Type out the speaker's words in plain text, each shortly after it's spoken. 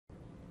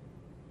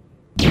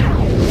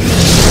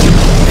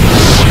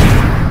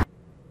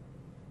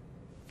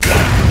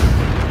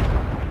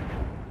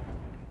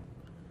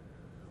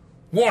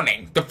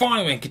Warning, the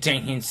following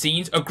contains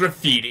scenes of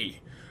graffiti.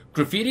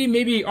 Graffiti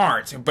may be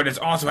art, but it's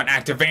also an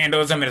act of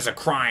vandalism and is a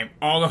crime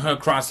all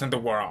across the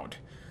world.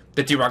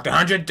 The T-Rock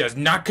 100 does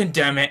not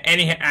condemn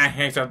any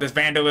acts of this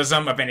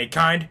vandalism of any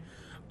kind.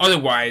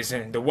 Otherwise,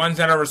 the ones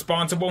that are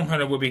responsible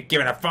will be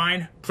given a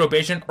fine,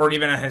 probation, or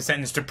even a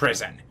sentence to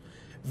prison.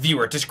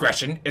 Viewer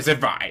discretion is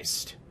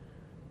advised.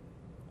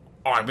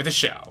 On with the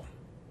show.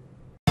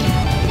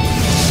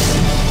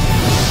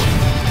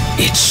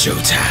 It's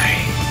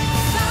showtime.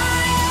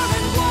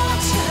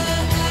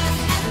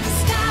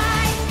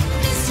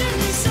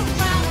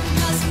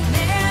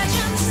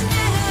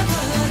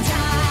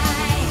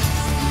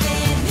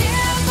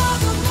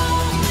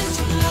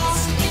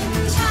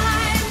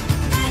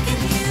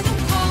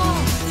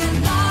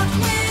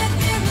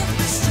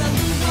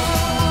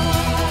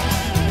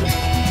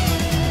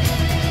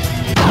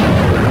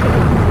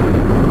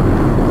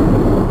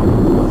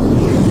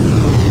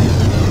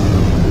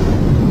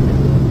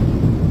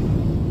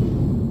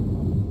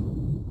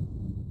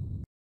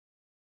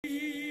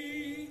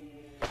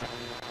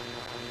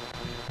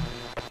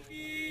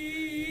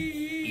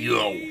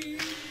 Yo,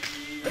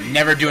 I'm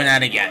never doing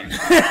that again.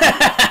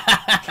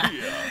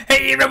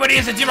 Hey everybody,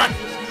 it's a T-Rock.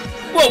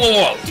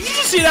 Whoa. Did you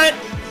just see that?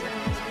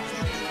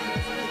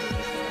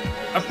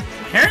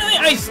 Apparently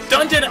I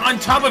stunted on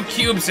top of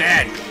Cube's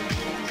head.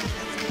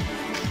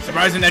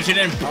 Surprising that she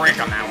didn't break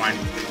on that one.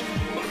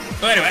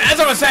 But anyway, as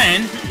I was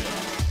saying,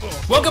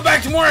 welcome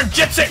back to more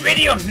Jet Set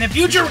Radio in the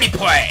Future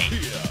Replay.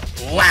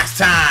 Last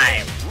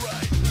time,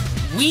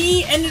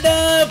 we ended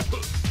up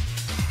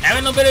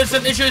having a little bit of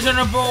some issues on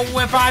a boat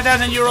with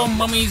 5,000-year-old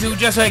mummies who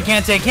just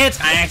can't take hits.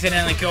 I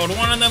accidentally killed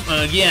one of them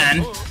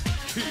again.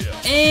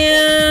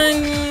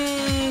 And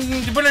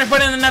to put it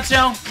in a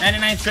nutshell,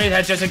 99th Street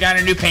has just got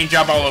a new paint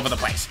job all over the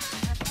place.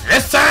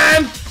 This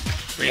time,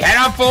 we head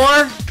out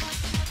for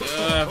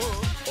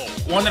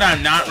one that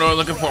I'm not really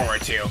looking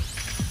forward to.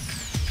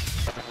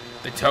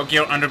 The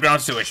Tokyo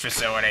Underground Sewage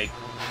Facility.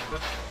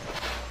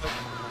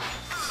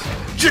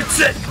 Jet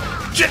Set!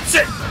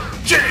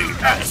 JSR!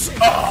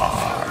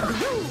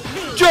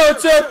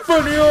 Jet Set for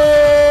you!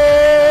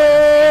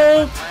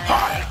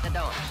 Hi!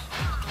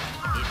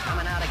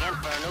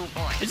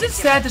 Is it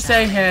sad to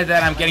say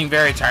that I'm getting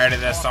very tired of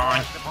this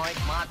song?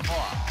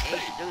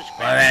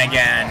 Well then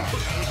again,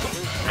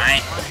 I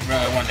ain't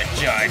really one to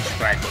judge,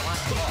 but...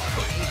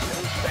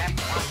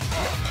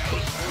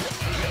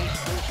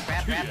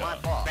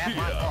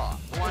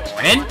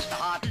 In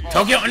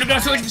Tokyo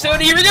Underground Sewage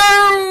Facility, here we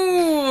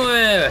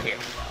go! Here.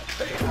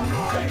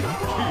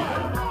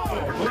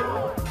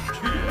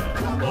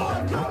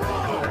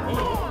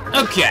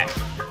 Okay.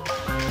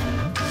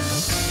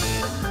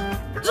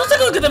 So let's take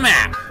a look at the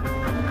map.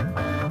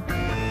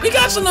 We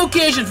got some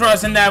locations for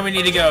us and that we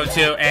need to go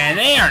to, and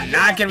they are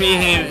not going to be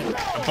a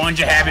bunch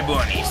of happy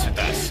boonies with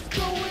us.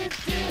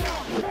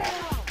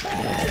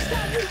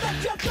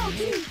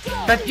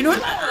 But you know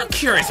what? I'm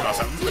curious about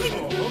something.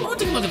 I want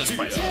to take a look at this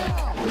place real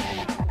quick.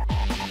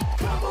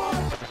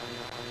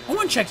 I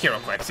want to check here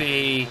real quick,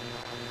 see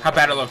how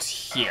bad it looks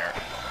here.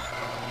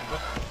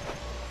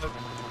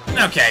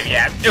 Okay,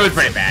 yeah, it was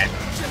pretty bad.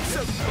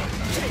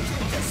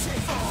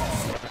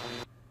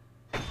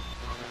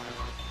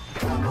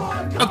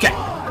 Okay.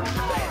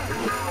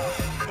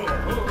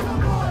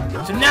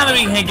 So now that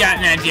we can get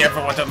an idea for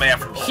what to lay out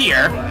from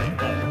here,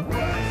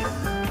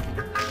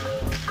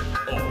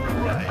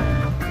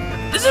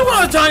 this is what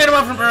I was talking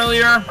about from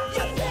earlier.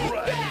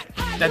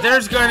 That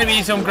there's going to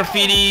be some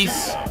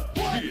graffitis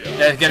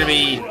that's going to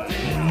be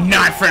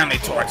not friendly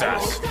towards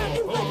us.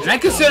 And I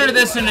consider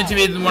this one to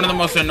be one of the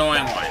most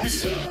annoying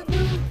ones.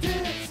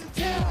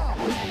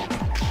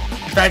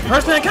 In fact,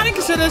 personally, I kind of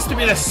consider this to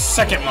be the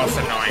second most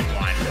annoying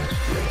one.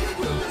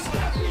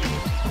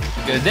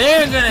 Because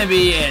they're going to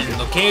be in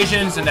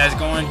locations and that's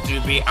going to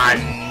be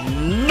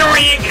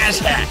annoying as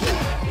heck.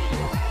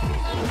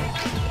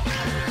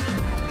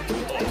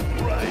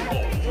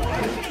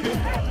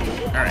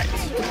 Alright.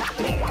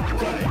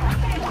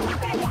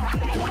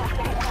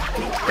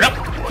 What up?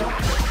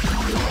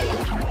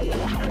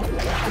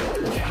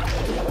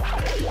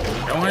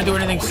 Don't want to do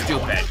anything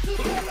stupid.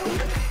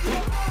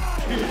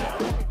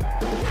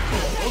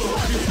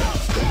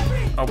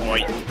 Oh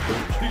boy.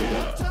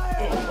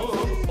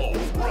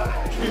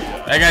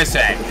 Like I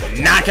said,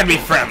 not gonna be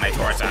friendly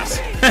towards us.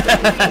 In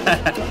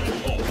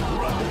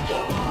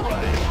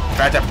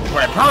fact,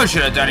 what I probably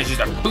should have done is use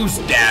a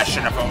boost dash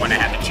when I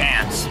had the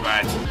chance,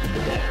 but...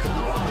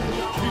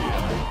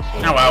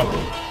 oh well.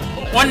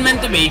 One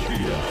meant to be.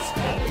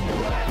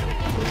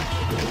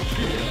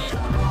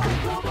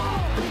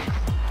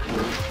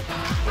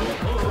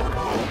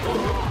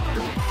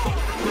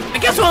 I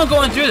guess while I'm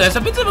going through this,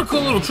 a bit of a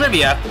cool little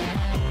trivia.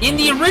 In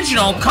the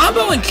original,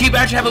 Combo and Cube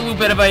actually have a little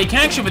bit of a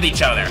connection with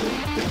each other.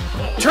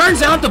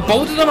 Turns out that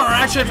both of them are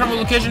actually from a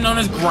location known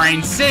as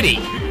Grind City.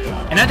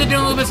 And after doing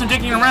a little bit of some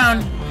digging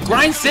around,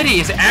 Grind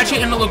City is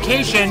actually in a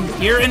location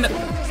here in the...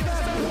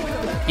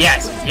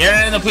 yes, here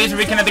in the place where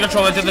we reconnect the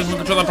controller to the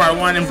controller part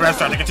 1 and press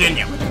start to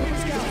continue.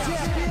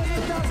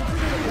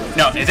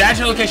 No, it's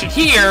actually a location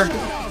here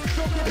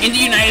in the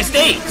United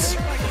States.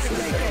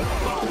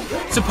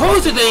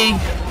 supposedly,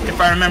 if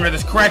I remember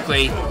this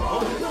correctly,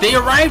 they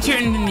arrived here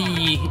in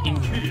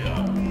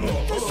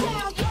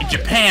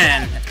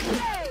Japan.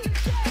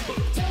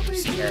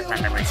 Let's see here if I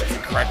remember this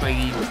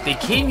correctly. They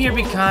came here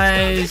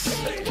because,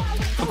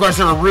 of course,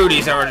 there were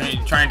Rudies that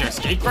were trying to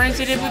escape Grand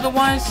City, I believe it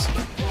was.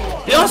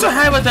 They also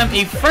had with them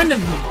a friend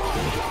of,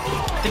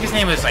 I think his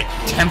name was like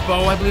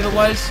Tempo, I believe it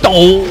was.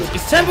 Oh.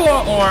 It's Tempo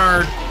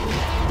or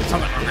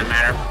something, doesn't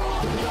matter.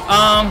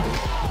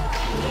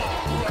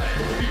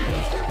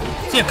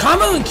 So yeah,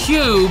 Combo and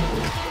Cube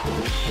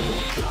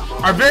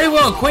are very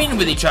well acquainted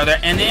with each other,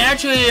 and they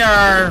actually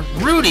are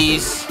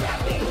Rudies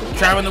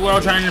traveling the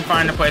world trying to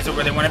find a place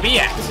where they want to be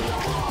at.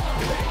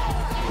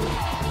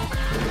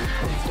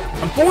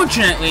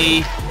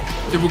 Unfortunately,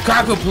 the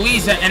Rukaku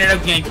police ended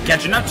up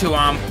catching up to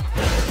them.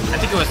 I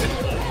think it was the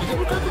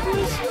Rukaku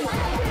police?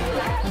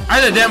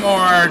 Either them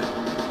or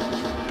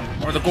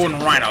the Golden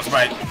Rhinos,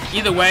 but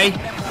either way,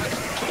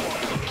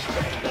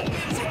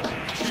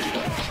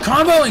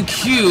 Combo and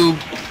Cube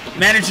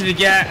managed to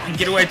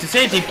get away to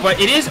safety, but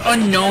it is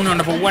unknown on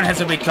what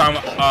has become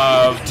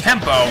of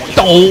Tempo.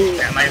 Oh.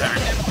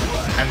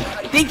 I'm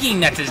thinking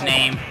that's his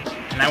name,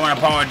 and I want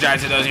to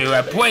apologize to those of you who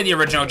have played the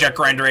original Jet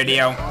Grind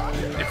Radio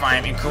if I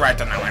am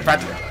incorrect on that one. In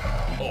fact,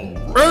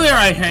 earlier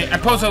I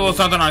posted a little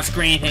something on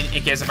screen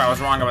in case if I was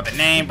wrong about the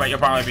name, but you'll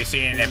probably be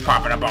seeing it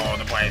popping up all over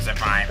the place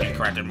if I'm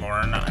incorrect in more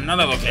in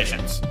other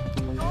locations.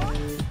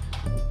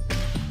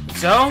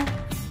 So,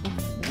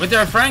 with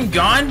their friend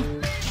gone,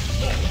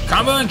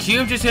 Combo and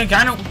Cube just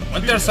kind of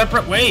went their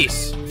separate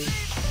ways.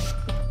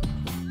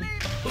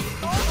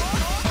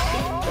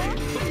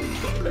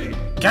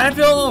 Kind of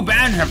feel a little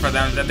bad here for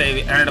them that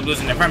they ended up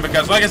losing their friend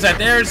because, like I said,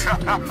 there's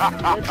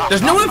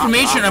no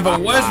information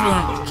about what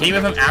came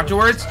of him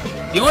afterwards.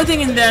 The only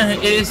thing that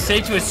it is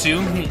safe to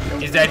assume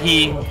is that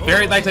he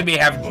very likely may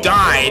have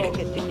died,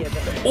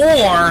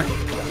 or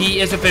he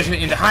is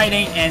officially into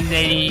hiding, and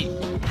he's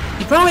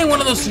probably one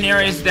of those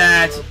scenarios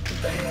that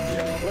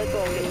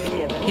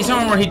he's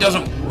somewhere where he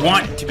doesn't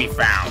want to be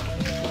found.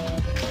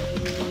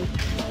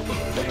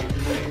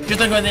 Just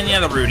like with any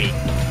other Rudy.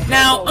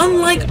 Now,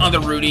 unlike other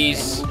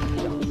Rudies,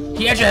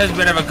 he actually has a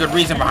bit of a good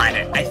reason behind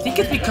it. I think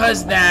it's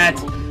because that,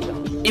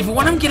 if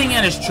what I'm getting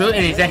at is true,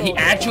 it is that he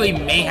actually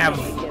may have,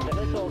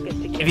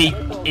 if he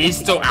is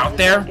still out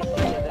there,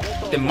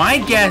 then my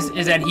guess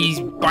is that he's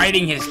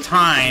biding his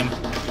time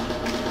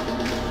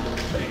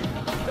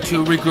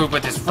to regroup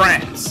with his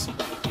friends.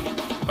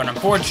 But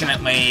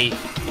unfortunately,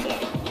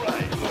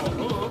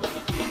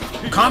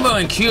 Combo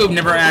and Cube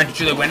never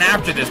actually went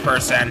after this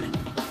person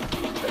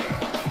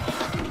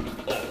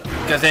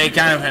because they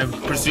kind of have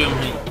presumed,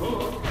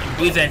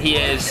 believe that he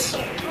is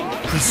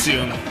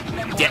presumed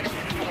dead.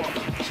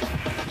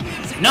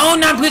 No,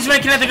 not please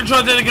make the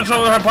control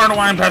of her part of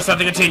one and press start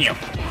to continue.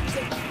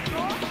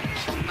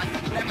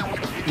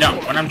 No,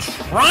 what I'm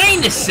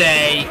trying to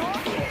say,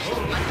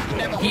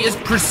 he is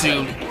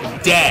presumed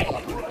dead.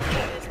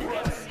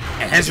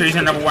 And hence the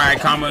reason why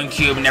Combo and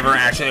Cube never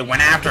actually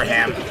went after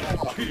him.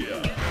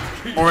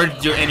 Or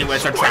do any way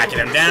start tracking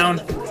him down.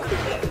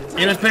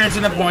 It was pretty much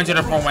to the point to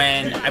the point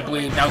when I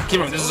believe, now keep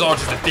in mind, this is all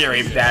just a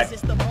theory, that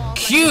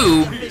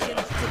Cube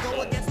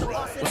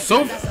was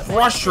so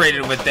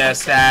frustrated with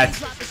this that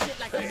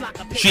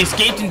she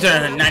escaped into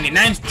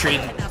 99th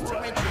Street,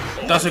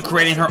 thus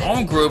creating her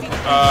own group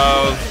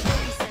of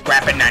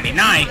Rapid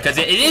 99, because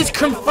it is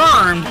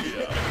confirmed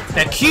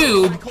that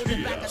Cube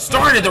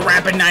started the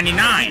Rapid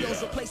 99.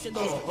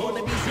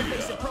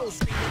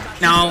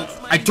 Now,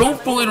 I don't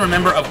fully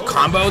remember of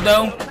Combo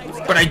though,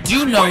 but I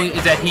do know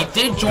is that he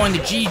did join the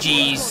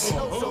GGs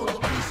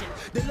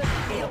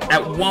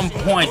at one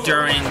point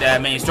during the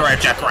main story of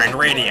Jet Grind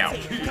Radio.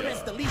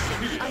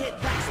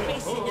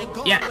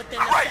 Yeah.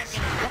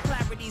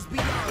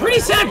 Pretty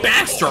sad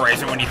backstory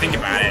when you think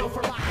about it.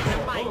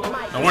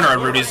 No wonder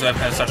Rudy's life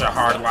has such a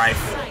hard life.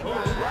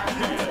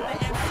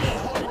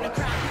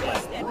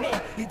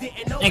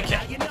 Okay.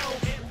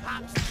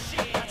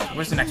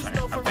 Where's the next one?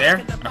 Up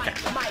there? Okay.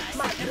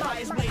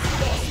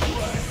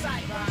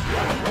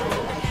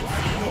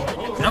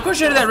 I'm not quite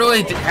sure that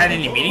really had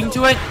any meaning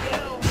to it,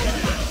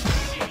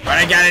 but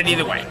I got it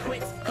either way.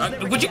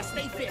 Would you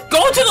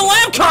go to the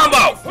lab,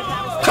 Combo?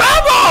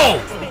 Combo!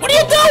 What are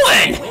you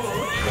doing?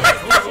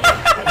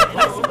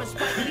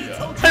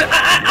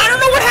 I don't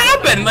know what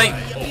happened. Like,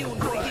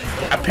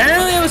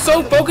 apparently I was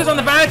so focused on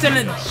the bats and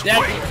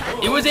that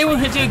it was able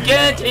to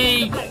get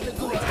a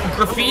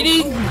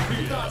graffiti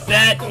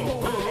that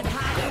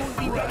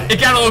it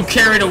got a little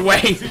carried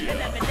away.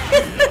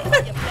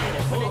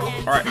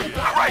 or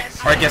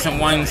I guess in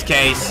one's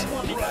case,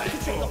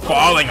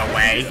 falling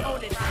away.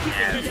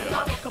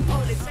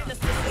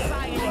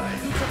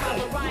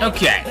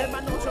 Okay.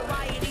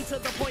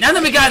 Now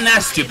that we gotten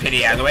that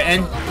stupidity out of the way,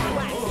 and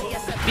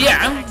yeah,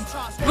 I'm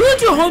really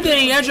do hope that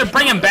he actually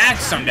bring him back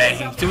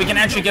someday, so we can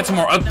actually get some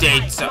more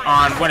updates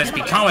on what has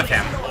become of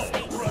him.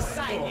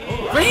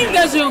 For any of you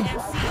guys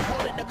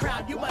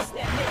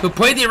who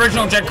played the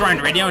original Jet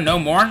Grind Radio and know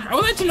more, I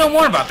would like to know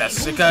more about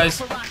this,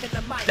 because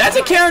that's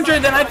a character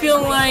that I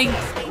feel like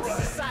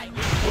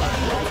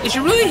they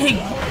should really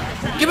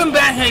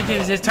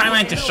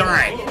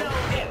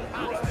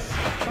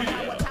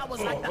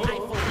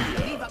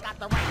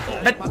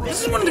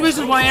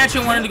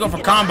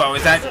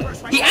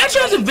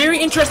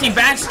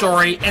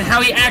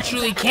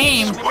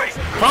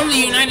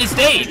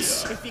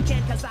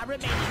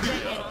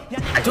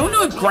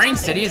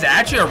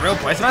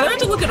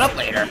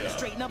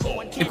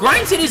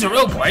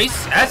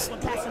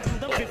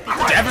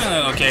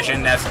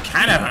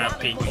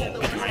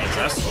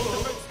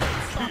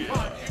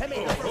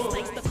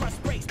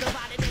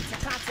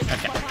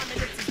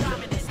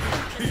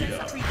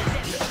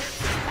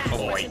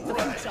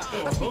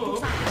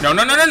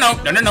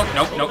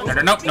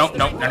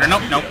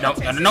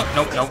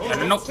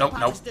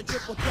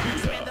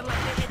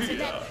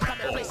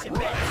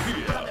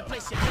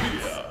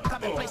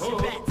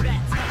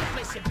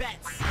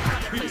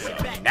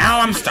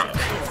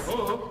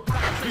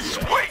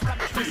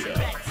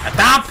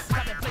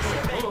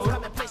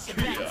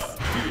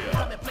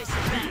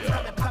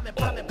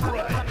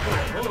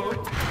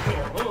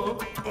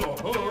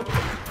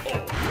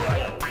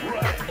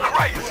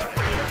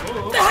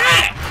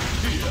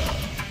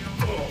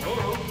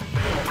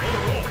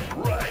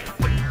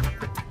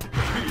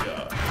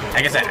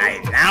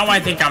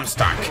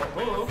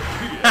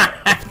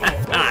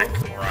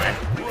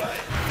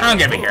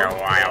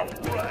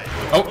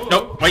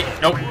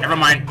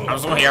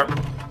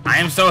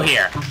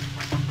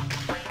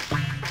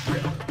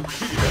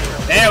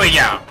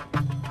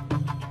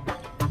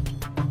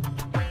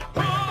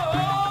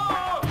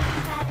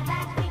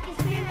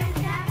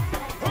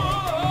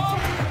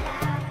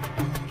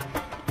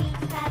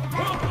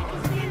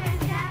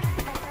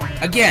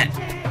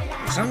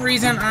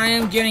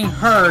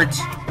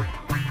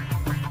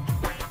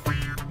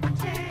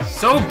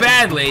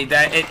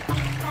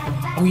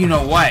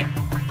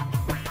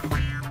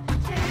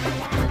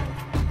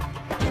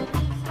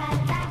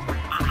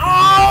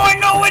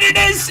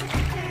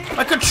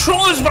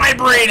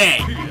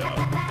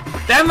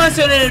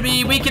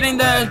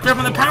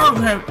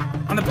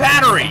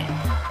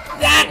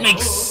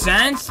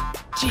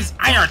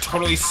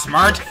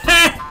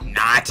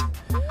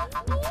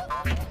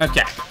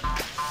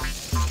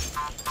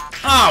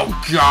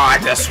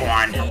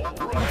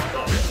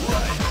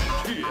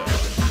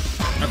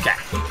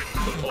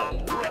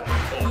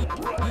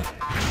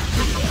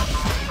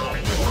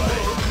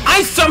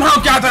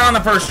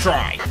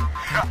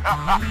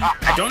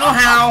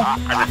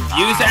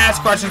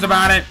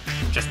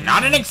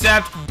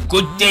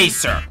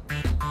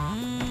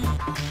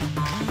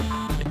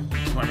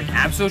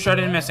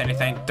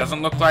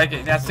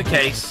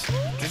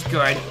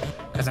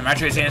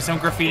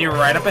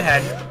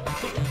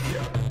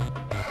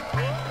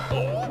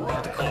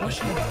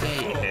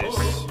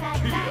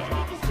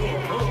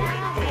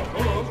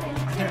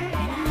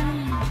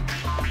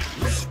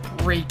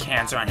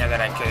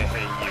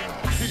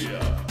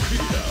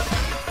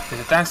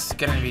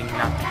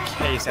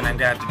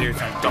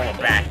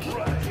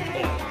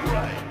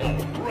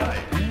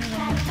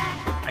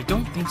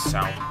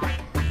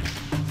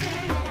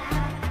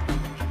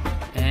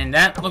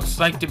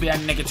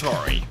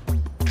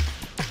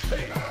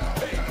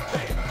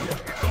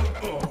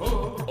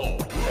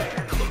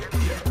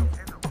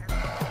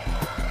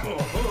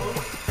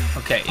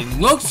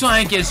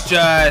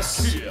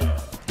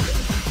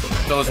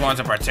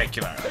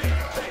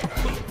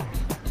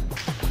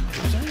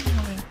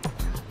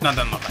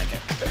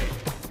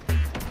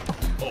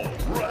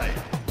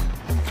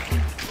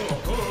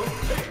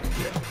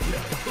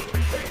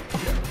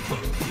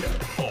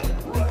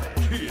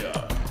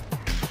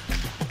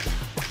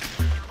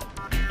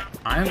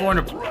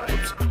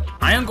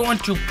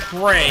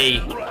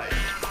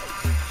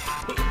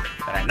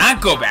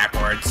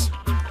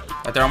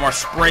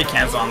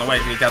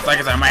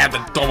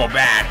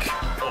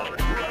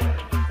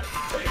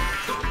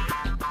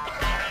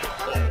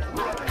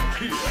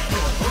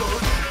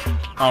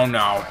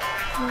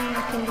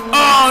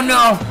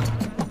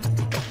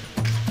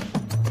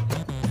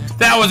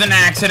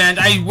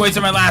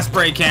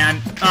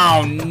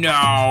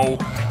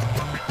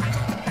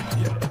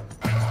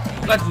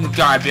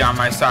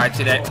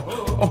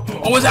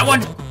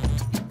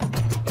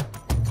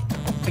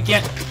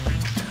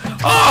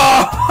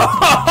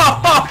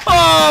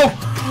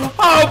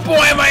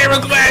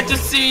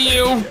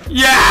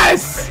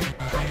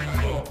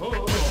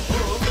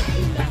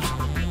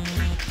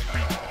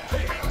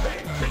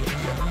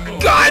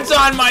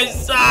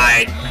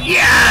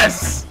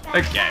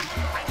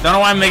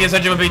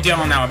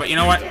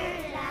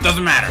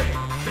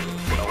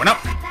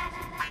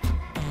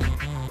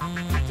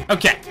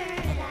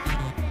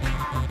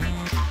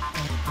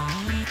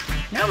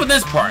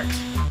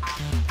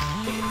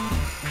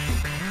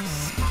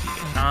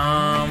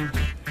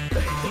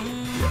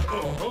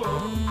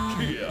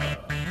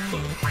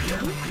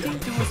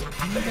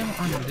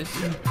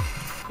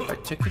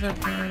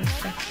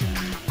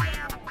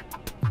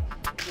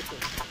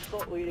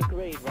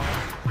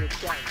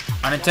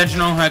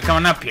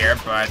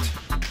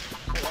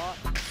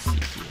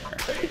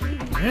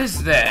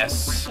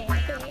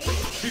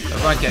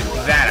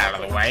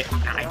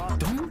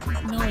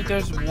like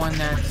there's one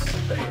that's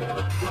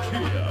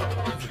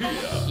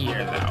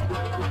here, though.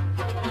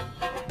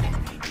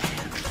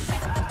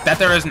 That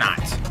there is not.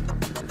 In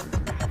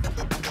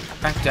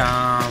fact,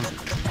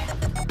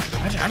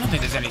 actually, I don't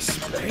think there's any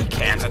spray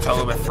cans until a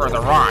little bit further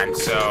on,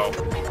 so...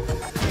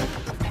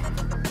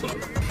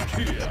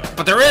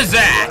 But there is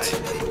that!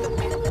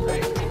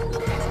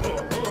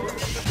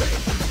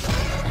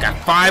 Got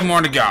 5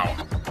 more to go.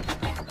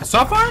 And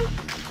so far,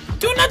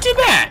 doing not too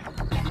bad.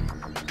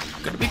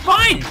 Gonna be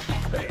fine.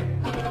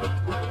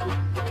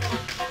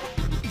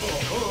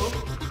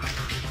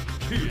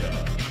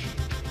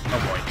 Oh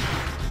boy.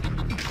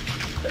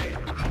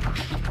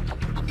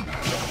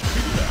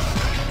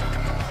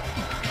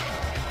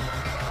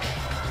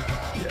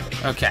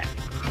 Okay.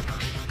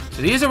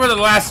 So these are where the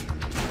last...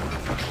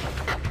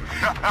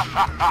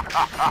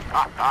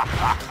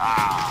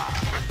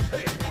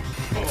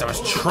 So I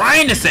was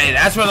trying to say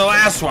that's where the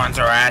last ones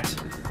are at.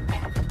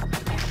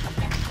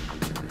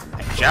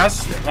 I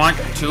just want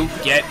to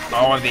get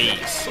all of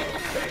these.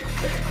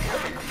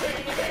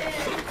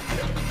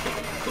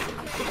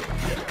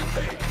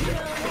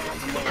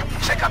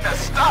 Check out that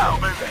style,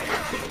 baby.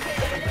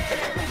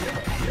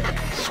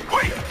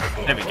 Sweet.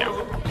 There we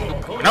go.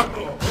 Nope.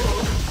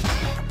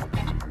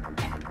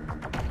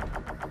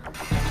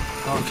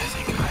 Okay,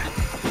 thank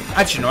God.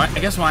 Actually, you know what? I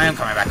guess I am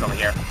coming back over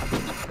here.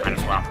 Might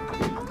as well.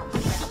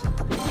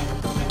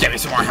 Get me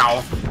some more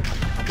health.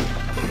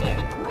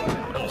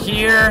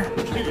 Here.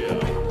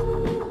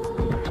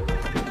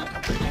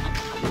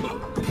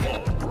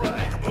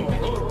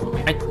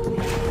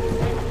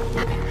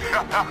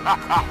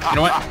 You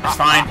know what? It's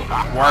fine.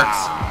 Works.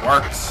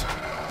 Works.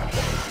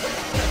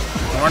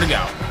 More to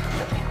go.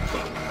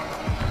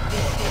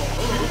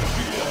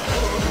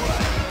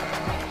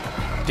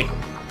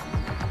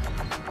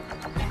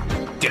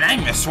 Did I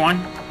miss one?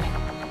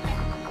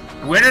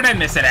 Where did I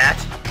miss it at?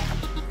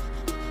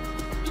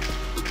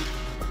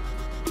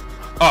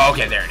 Oh,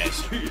 okay, there it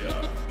is.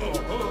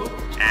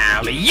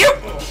 Alley-oop!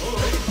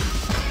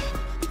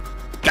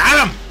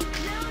 Got him!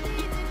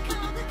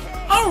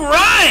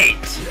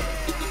 Alright!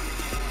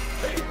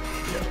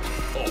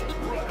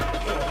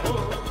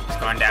 It's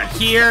going down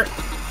here.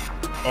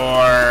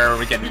 Or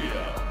we can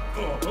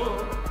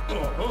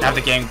have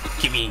the game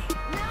keep me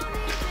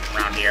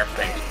around here,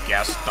 I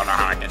guess. Don't know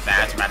how I did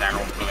that. But I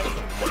don't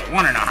really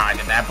want to know how I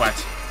did that, but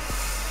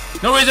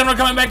no reason we're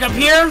coming back up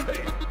here.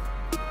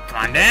 Come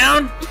on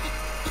down.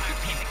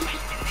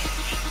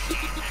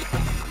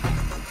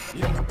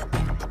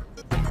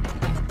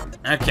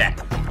 Okay.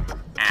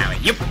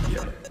 Alley-oop.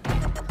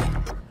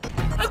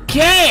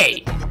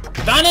 Okay.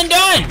 Done and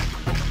done.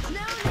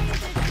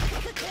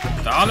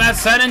 With all that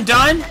said and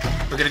done,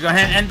 we're gonna go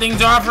ahead and end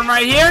things off from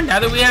right here. Now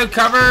that we have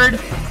covered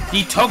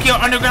the Tokyo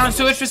Underground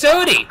Sewage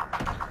Facility.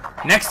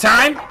 Next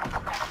time,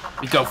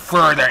 we go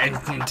further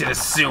into the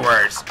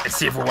sewers and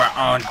see if our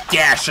own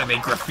dastardly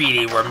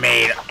graffiti were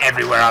made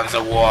everywhere on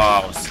the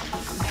walls.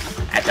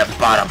 At the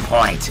bottom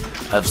point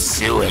of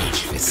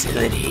Sewage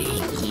Facility.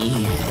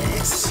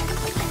 Yes.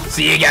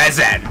 See you guys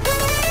then.